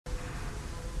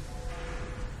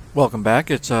Welcome back.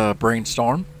 It's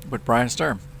BrainStorm with Brian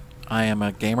Sturm. I am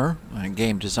a gamer, a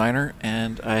game designer,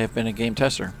 and I have been a game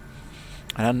tester.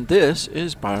 And this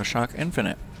is Bioshock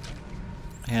Infinite.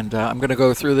 And I'm going to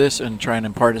go through this and try and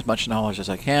impart as much knowledge as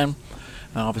I can.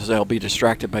 And obviously I'll be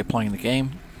distracted by playing the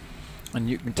game. And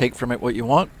you can take from it what you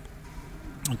want.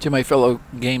 And to my fellow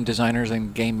game designers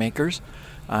and game makers,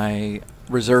 I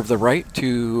reserve the right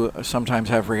to sometimes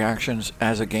have reactions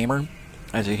as a gamer,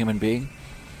 as a human being.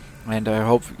 And I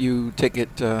hope you take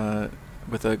it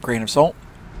with a grain of salt.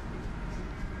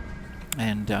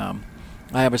 And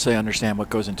I obviously understand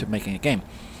what goes into making a game.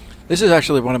 This is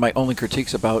actually one of my only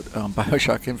critiques about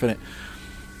Bioshock Infinite.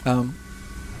 And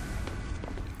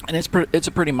it's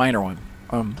a pretty minor one.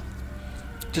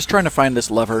 Just trying to find this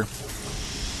lever.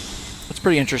 It's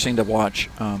pretty interesting to watch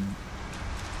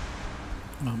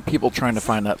people trying to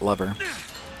find that lever.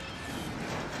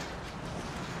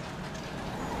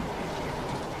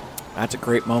 That's a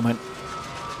great moment.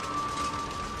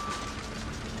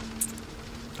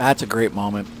 That's a great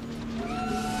moment.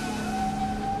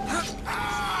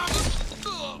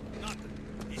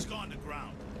 He's gone to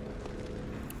ground.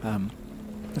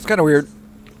 It's kind of weird.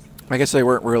 I guess they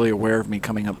weren't really aware of me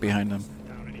coming up behind them.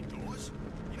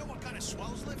 You know what kind of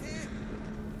swells live here?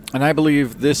 And I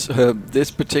believe this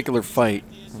this particular fight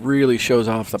really shows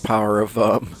off the power of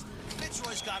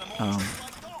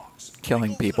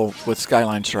killing people with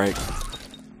Skyline Strike.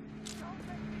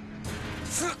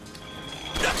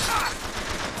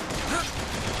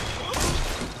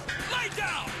 Lay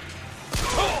down.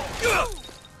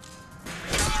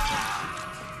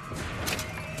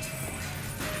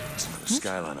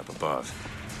 Skyline up above.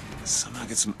 Somehow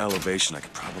get some elevation, I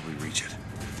could probably reach it.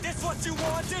 This what you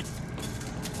wanted?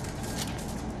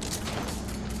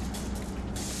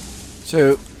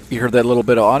 So you heard that little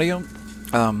bit of audio.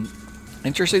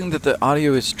 Interesting that the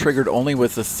audio is triggered only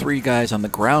with the 3 guys on the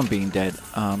ground being dead.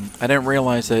 I didn't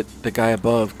realize that the guy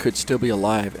above could still be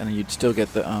alive, and you'd still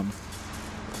get the audio.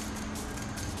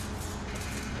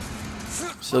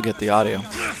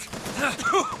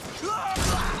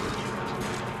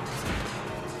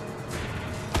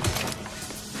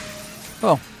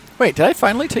 Oh, wait, did I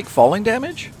finally take falling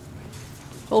damage?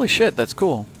 Holy shit, that's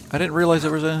cool. I didn't realize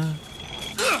there was a...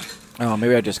 Oh,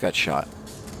 maybe I just got shot.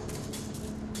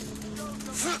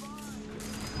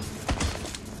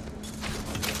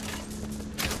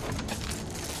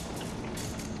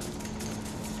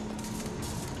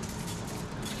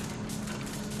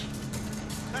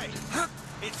 Hey,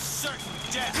 it's certain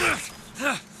death.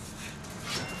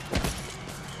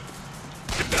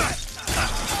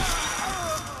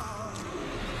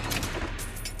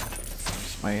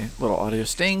 My little audio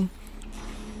sting.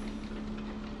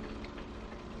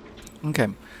 Okay,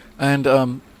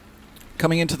 and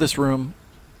coming into this room,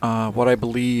 what I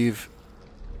believe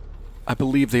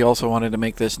they also wanted to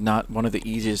make this not one of the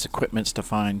easiest equipments to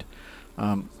find.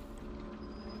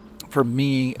 For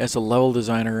me, as a level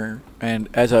designer and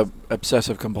as a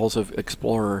obsessive compulsive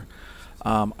explorer,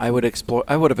 I would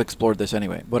have explored this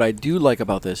anyway. What I do like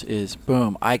about this is,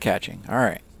 boom, eye-catching. All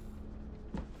right.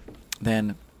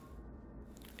 Then,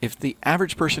 if the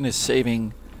average person is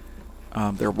saving,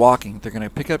 they're walking, they're going to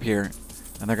pick up here,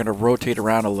 and they're going to rotate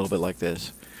around a little bit like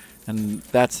this. And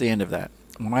that's the end of that.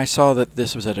 When I saw that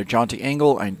this was at a jaunty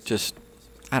angle, I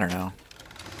don't know.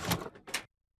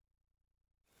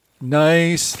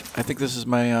 Nice! I think this is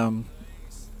my,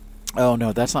 oh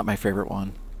no, that's not my favorite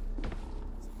one.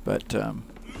 But,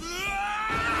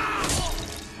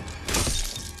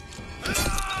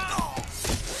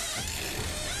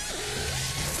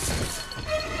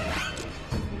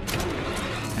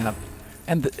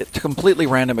 and it's completely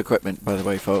random equipment, by the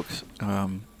way, folks.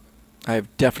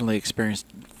 I've definitely experienced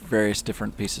various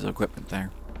different pieces of equipment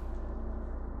there.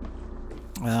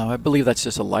 I believe that's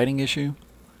just a lighting issue,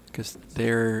 because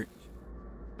they're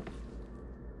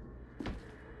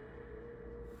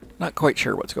not quite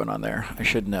sure what's going on there. I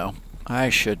should know. I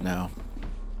should know.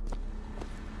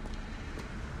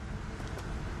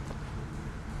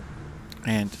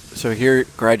 And so here,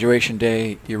 graduation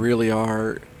day, you really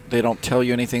are... They don't tell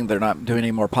you anything. They're not doing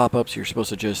any more pop-ups. You're supposed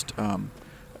to just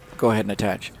go ahead and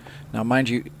attach. Now, mind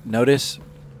you, notice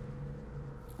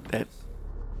that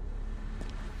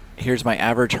here's my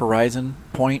average horizon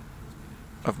point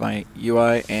of my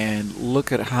UI, and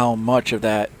look at how much of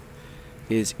that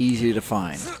is easy to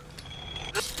find.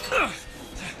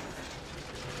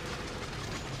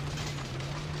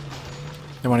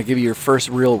 I want to give you your first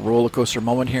real roller coaster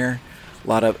moment here. A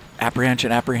lot of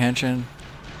apprehension.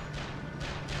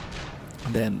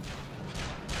 And then,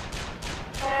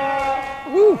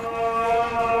 woo!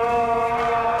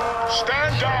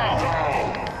 Stand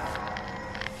down!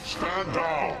 Stand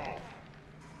down!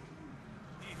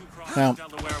 Now,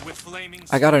 Delaware with flaming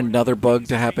I got sword. another bug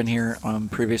to happen here.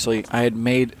 Previously, I had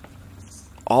made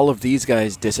all of these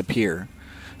guys disappear.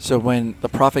 So when the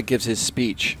prophet gives his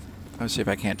speech, let's see if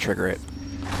I can't trigger it.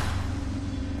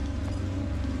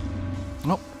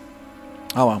 Nope.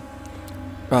 Oh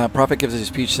well. Prophet gives his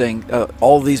speech saying,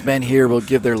 all these men here will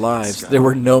give their lives. There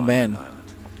were no men.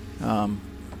 It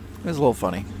was a little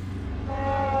funny.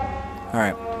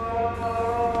 Alright.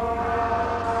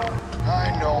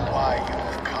 I know why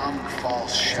you've come,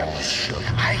 false shepherd.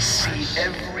 I see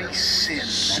every sin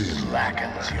that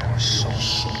blackens your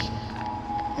soul.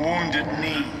 Wounded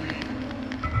knee,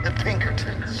 the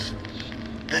Pinkertons,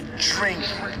 the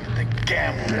drinking, the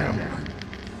gambling,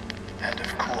 and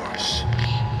of course,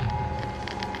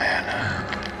 Anna.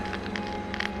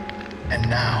 And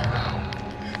now,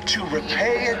 to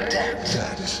repay a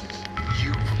debt,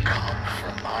 you've come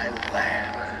for my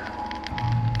land.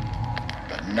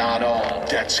 But not all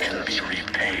debts can be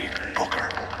repaid, Booker.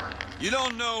 You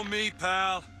don't know me,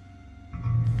 pal.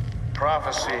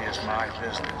 Prophecy is my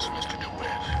business, Mr. DeWitt.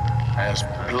 As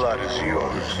blood as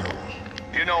yours.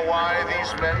 Do you know why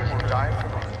these men will die for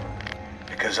me?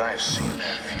 Because I've seen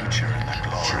their future in the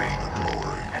glory.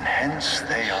 And hence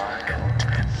they are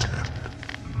content.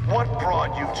 What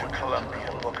brought you to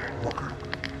Columbia, Booker?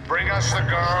 Bring us the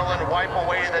girl and wipe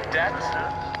away the debt?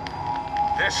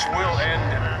 This will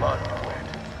end in blood, DeWitt.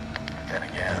 Then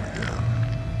again,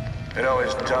 it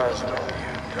always does with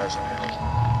you, doesn't it?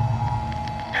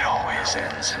 It always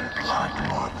ends in blood.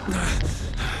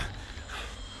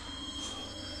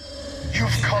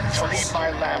 You've come to lead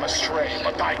my lamb astray,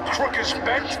 but thy crook is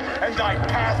bent and thy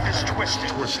path is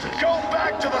twisted. Go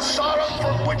back to the Sodom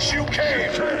from which you came.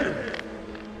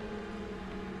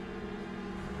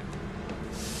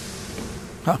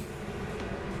 Huh.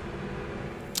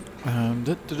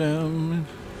 Da-da-dum.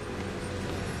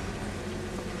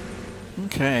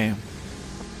 Okay.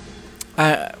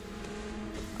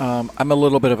 I'm a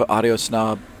little bit of an audio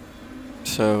snob,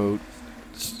 so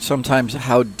sometimes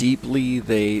how deeply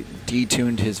they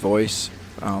detuned his voice,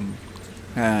 I don't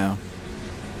know.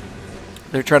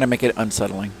 They're trying to make it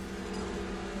unsettling.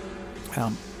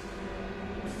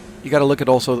 You got to look at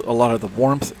also a lot of the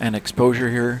warmth and exposure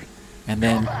here, and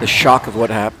then the shock of what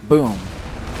happened. Boom.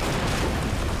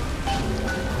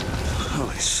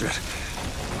 Holy shit.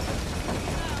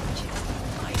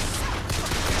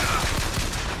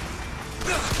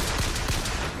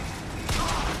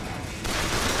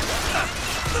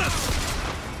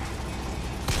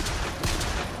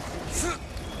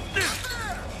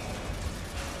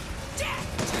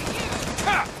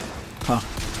 Huh.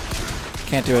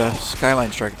 Can't do a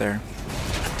skyline strike there.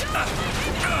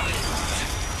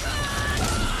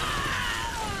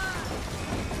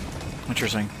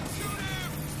 Interesting.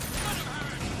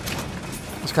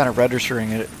 It's kind of registering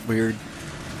it weird.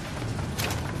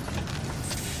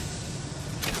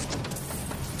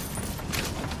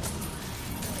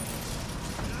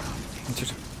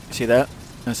 See that?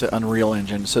 That's an Unreal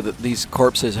Engine. So that these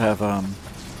corpses have a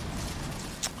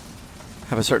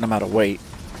certain amount of weight,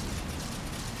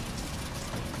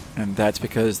 and that's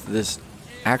because this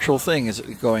actual thing is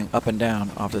going up and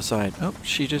down off the side. Oh,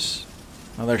 she just...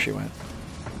 Oh, there she went.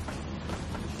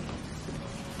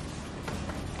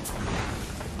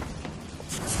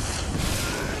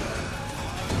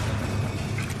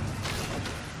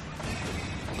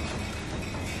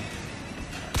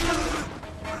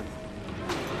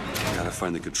 Gotta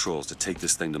find the controls to take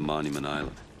this thing to Monument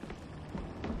Island.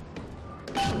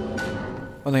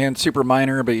 On the hand, super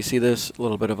minor, but you see this a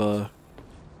little bit of a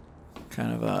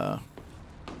kind of a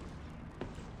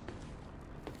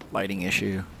lighting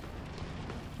issue.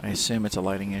 I assume it's a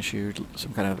lighting issue,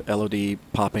 some kind of LOD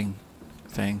popping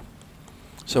thing.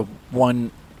 So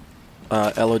one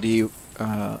LOD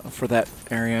for that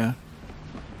area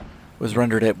was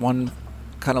rendered at one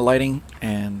kind of lighting,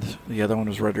 and the other one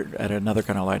was rendered at another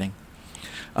kind of lighting.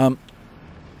 I'm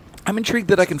intrigued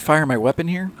that I can fire my weapon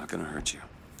here. Not gonna hurt you.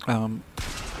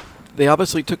 They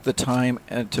obviously took the time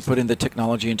to put in the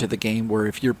technology into the game where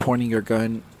if you're pointing your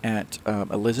gun at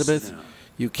Elizabeth,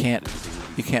 you can't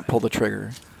pull the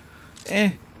trigger.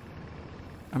 I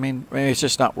mean, it's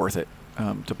just not worth it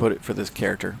to put it for this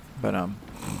character. But I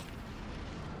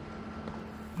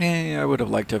would have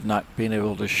liked to have not been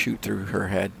able to shoot through her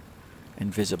head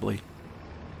invisibly.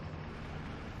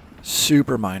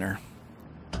 Super minor.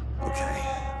 Okay,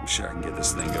 I'm sure I can get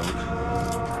this thing going.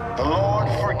 The Lord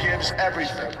forgives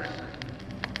everything.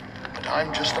 But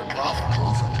I'm just a prophet.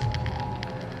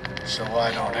 So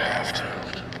I don't have to.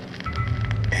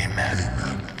 Amen.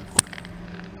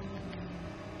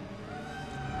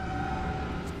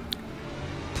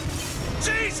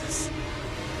 Jesus!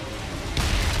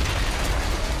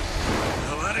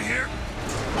 of here.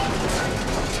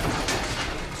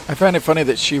 I find it funny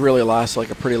that she really lasts like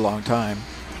a pretty long time.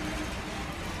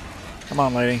 Come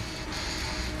on, lady.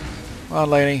 Come on,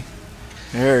 lady.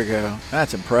 There we go.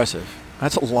 That's impressive.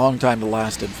 That's a long time to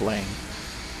last in flame.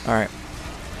 Alright.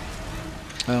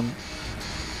 I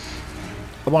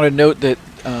want to note that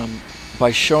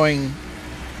by showing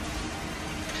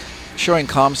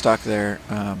Comstock there,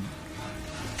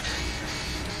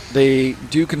 they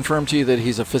do confirm to you that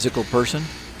he's a physical person.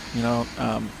 You know,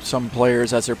 some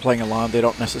players, as they're playing along, they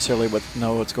don't necessarily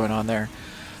know what's going on there.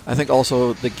 I think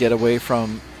also the get away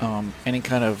from any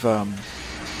kind of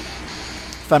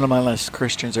fundamentalist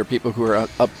Christians or people who are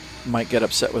might get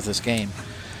upset with this game,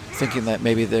 thinking that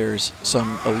maybe there's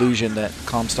some illusion that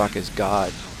Comstock is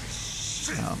God.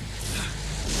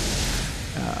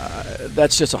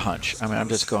 That's just a hunch. I mean, I'm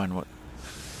just going what.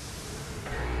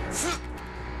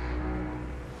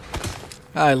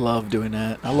 I love doing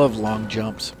that. I love long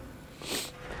jumps.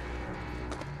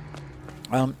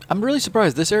 I'm really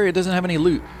surprised this area doesn't have any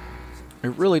loot. It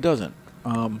really doesn't.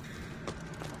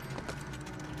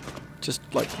 Just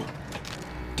like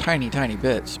tiny, tiny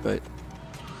bits, but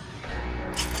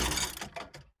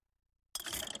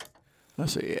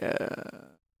let's see.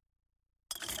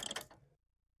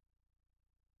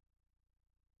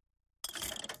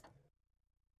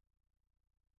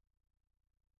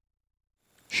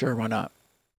 Sure, why not?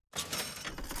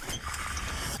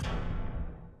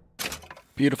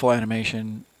 Beautiful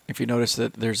animation. If you notice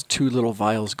that there's two little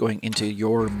vials going into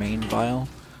your main vial,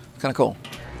 kind of cool.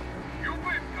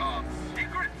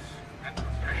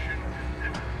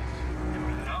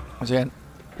 Once again,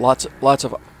 lots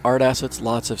of art assets,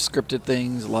 lots of scripted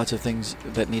things, lots of things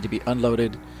that need to be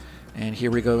unloaded, and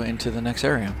here we go into the next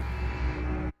area.